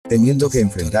teniendo que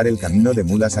enfrentar el camino de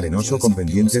mulas arenoso con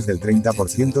pendientes del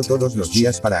 30% todos los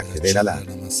días para acceder a la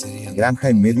granja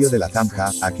en medio de la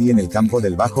zanja, aquí en el campo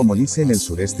del Bajo Molise en el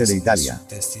sureste de Italia.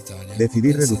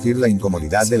 Decidí reducir la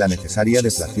incomodidad de la necesaria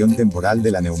deflación temporal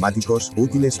de la neumáticos,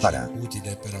 útiles para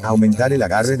aumentar el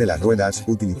agarre de las ruedas,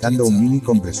 utilizando un mini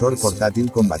compresor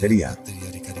portátil con batería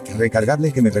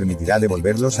recargable que me permitirá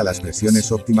devolverlos a las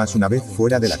presiones óptimas una vez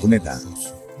fuera de la cuneta.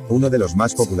 Uno de los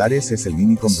más populares es el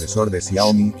mini compresor de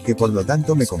Xiaomi, que por lo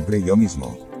tanto me compré yo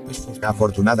mismo.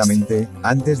 Afortunadamente,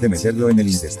 antes de meterlo en el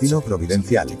intestino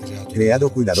providencial, creado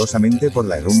cuidadosamente por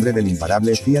la herrumbre del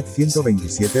imparable Fiat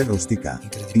 127 rústica,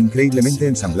 increíblemente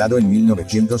ensamblado en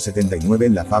 1979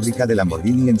 en la fábrica de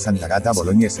Lamborghini en Sant'Agata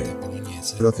Bolognese.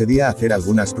 Procedí a hacer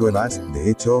algunas pruebas, de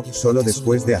hecho, solo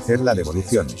después de hacer la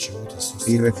devolución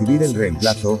y recibir el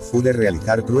reemplazo, pude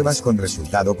realizar pruebas con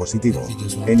resultado positivo.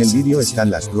 En el vídeo están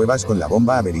las pruebas con la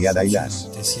bomba averiada y las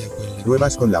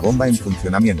pruebas con la bomba en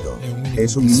funcionamiento.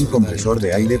 Es un mini compresor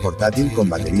de aire portátil con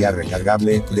batería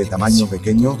recargable, de tamaño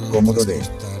pequeño, cómodo de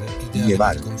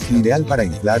llevar, ideal para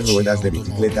inflar ruedas de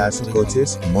bicicletas,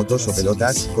 coches, motos o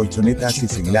pelotas, colchonetas y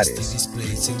similares.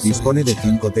 Dispone de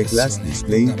 5 teclas,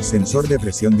 display, sensor de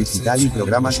presión digital y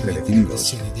programas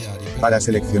predefinidos. Para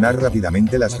seleccionar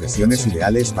rápidamente las presiones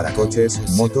ideales para coches,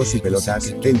 motos y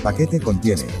pelotas, el paquete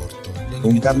contiene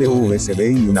un cable USB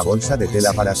y una bolsa de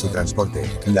tela para su transporte.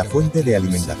 La fuente de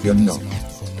alimentación no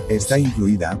está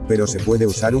incluida, pero se puede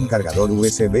usar un cargador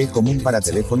USB común para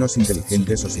teléfonos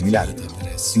inteligentes o similar.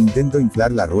 Intento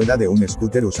inflar la rueda de un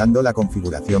scooter usando la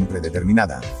configuración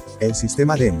predeterminada. El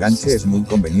sistema de enganche es muy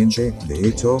conveniente, de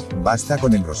hecho, basta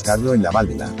con enroscarlo en la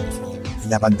válvula.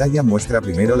 La pantalla muestra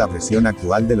primero la presión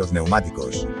actual de los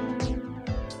neumáticos,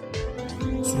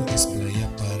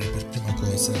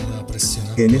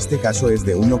 que en este caso es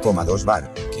de 1,2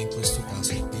 bar.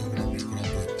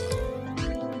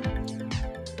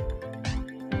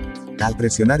 Al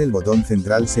presionar el botón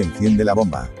central se enciende la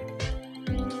bomba.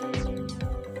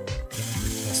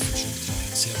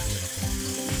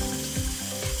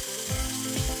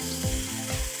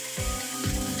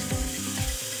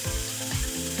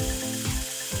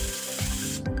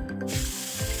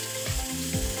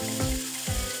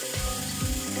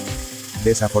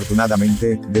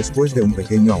 Desafortunadamente, después de un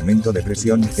pequeño aumento de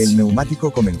presión, el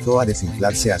neumático comenzó a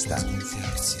desinflarse hasta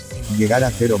llegar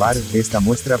a 0 bar. Esta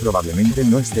muestra probablemente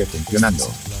no esté funcionando.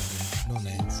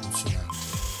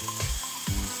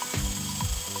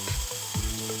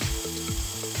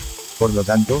 Por lo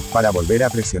tanto, para volver a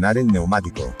presionar el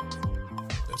neumático,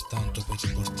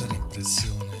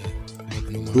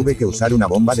 tuve que usar una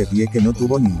bomba de pie que no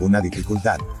tuvo ninguna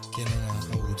dificultad.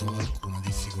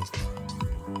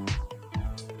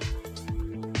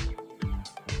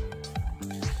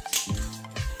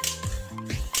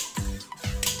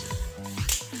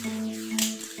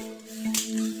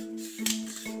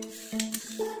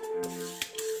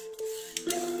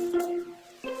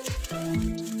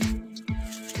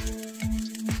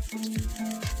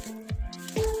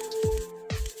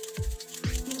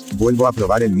 Vuelvo a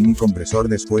probar el mini compresor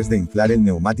después de inflar el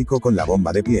neumático con la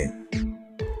bomba de pie.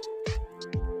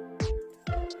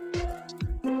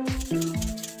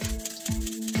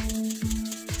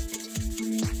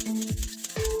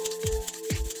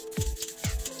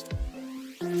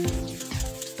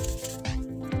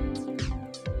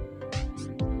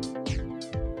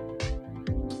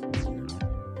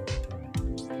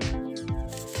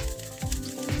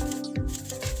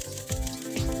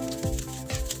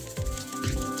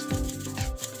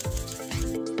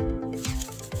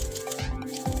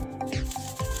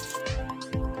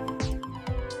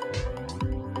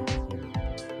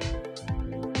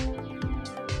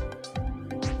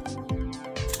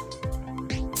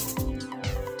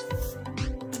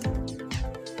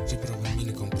 Riprovo il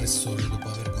mini compressore dopo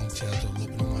aver gonfiato lo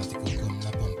pneumatico con una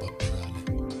pompa a pedale.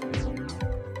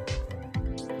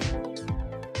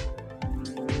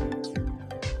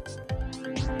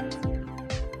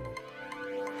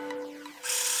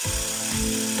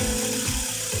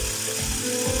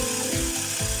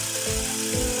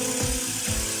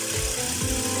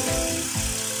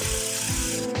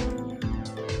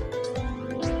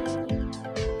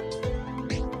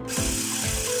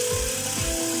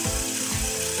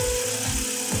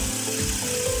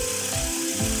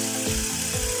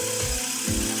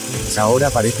 Ahora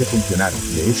parece funcionar,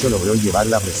 de hecho logró llevar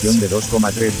la presión de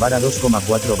 2,3 bar a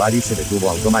 2,4 bar y se detuvo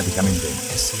automáticamente.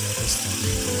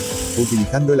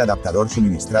 Utilizando el adaptador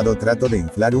suministrado trato de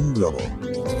inflar un globo,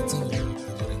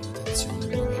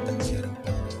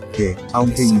 que,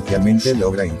 aunque inicialmente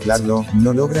logra inflarlo,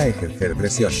 no logra ejercer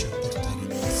presión.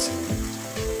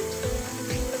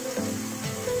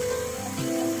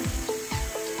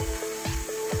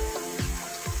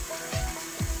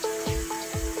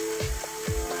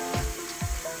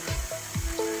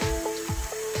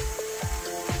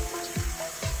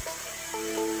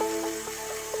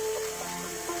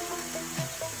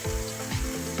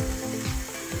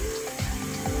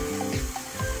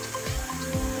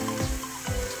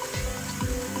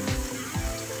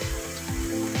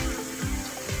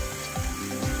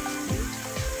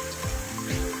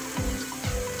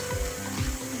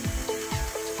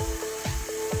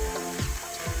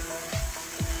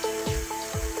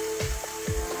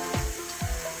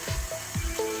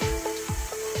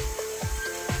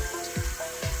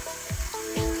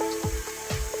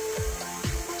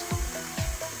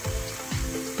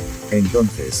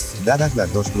 Entonces, dadas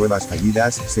las dos pruebas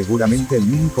fallidas, seguramente el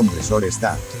mini compresor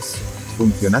está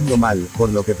funcionando mal, por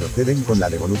lo que proceden con la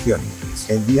devolución.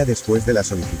 El día después de la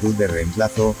solicitud de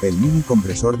reemplazo, el mini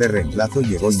compresor de reemplazo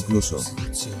llegó incluso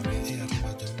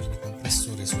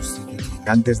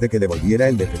antes de que devolviera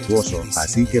el defectuoso,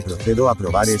 así que procedo a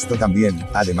probar esto también,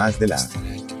 además de la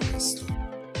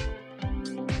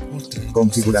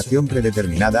configuración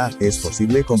predeterminada. Es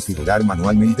posible configurar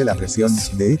manualmente la presión,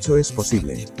 de hecho es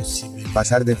posible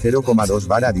pasar de 0,2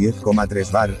 bar a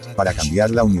 10,3 bar, para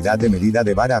cambiar la unidad de medida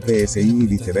de bar a PSI y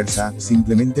viceversa,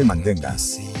 simplemente mantenga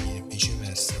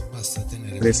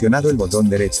presionado el botón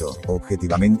derecho.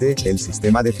 Objetivamente, el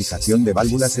sistema de fijación de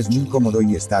válvulas es muy cómodo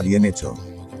y está bien hecho.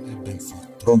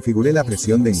 Configuré la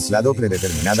presión de inflado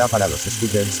predeterminada para los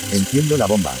scooters, enciendo la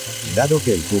bomba. Dado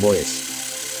que el tubo es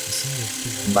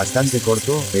bastante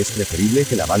corto, es preferible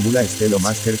que la válvula esté lo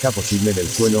más cerca posible del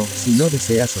suelo, si no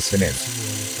desea sostener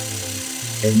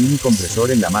el mini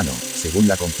compresor en la mano. Según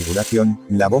la configuración,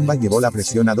 la bomba llevó la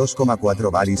presión a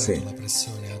 2,4 bar y se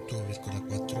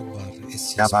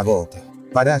apagó.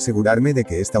 Para asegurarme de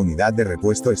que esta unidad de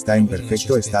repuesto está en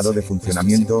perfecto estado de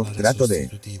funcionamiento, trato de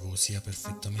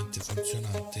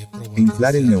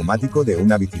inflar el neumático de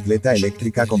una bicicleta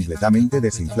eléctrica completamente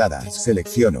desinflada.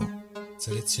 Selecciono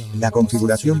la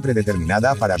configuración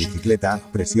predeterminada para bicicleta,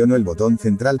 presiono el botón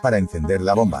central para encender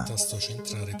la bomba.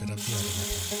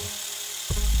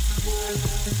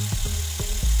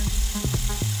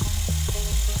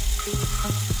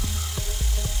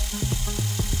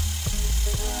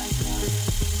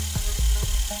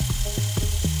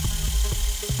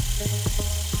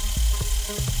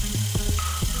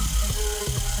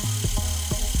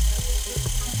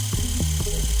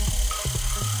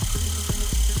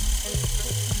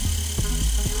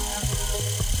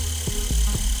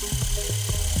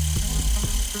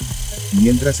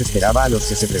 Mientras esperaba a los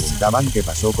que se preguntaban qué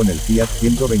pasó con el Fiat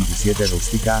 127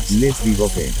 rústica, les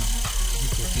digo que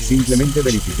simplemente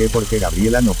verifiqué por qué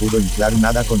Gabriela no pudo inflar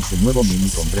nada con su nuevo mini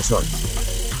compresor.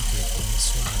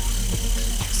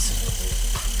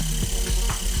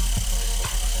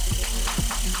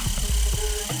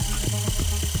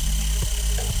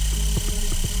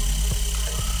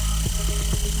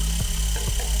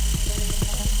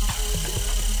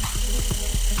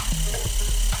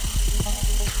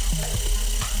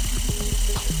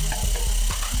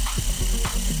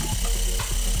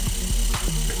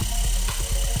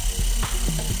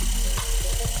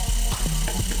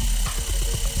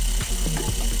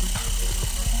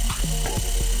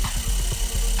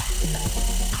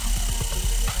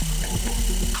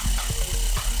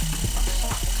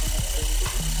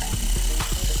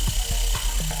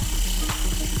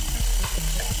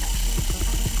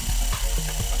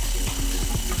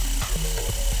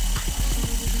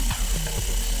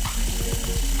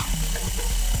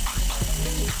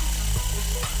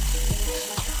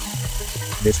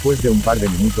 Después de un par de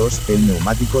minutos, el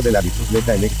neumático de la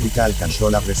bicicleta eléctrica alcanzó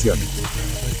la presión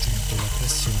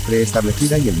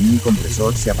preestablecida y el mini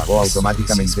compresor se apagó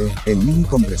automáticamente. El mini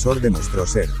compresor demostró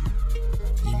ser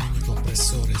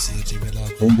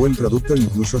un buen producto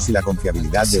incluso si la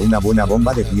confiabilidad de una buena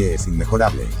bomba de pie es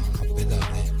inmejorable.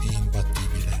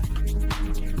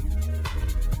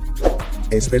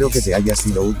 Espero que te haya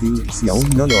sido útil. Si aún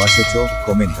no lo has hecho,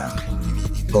 comenta,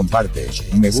 comparte,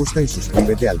 me gusta y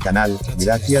suscríbete al canal.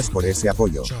 Gracias por ese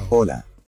apoyo. Hola.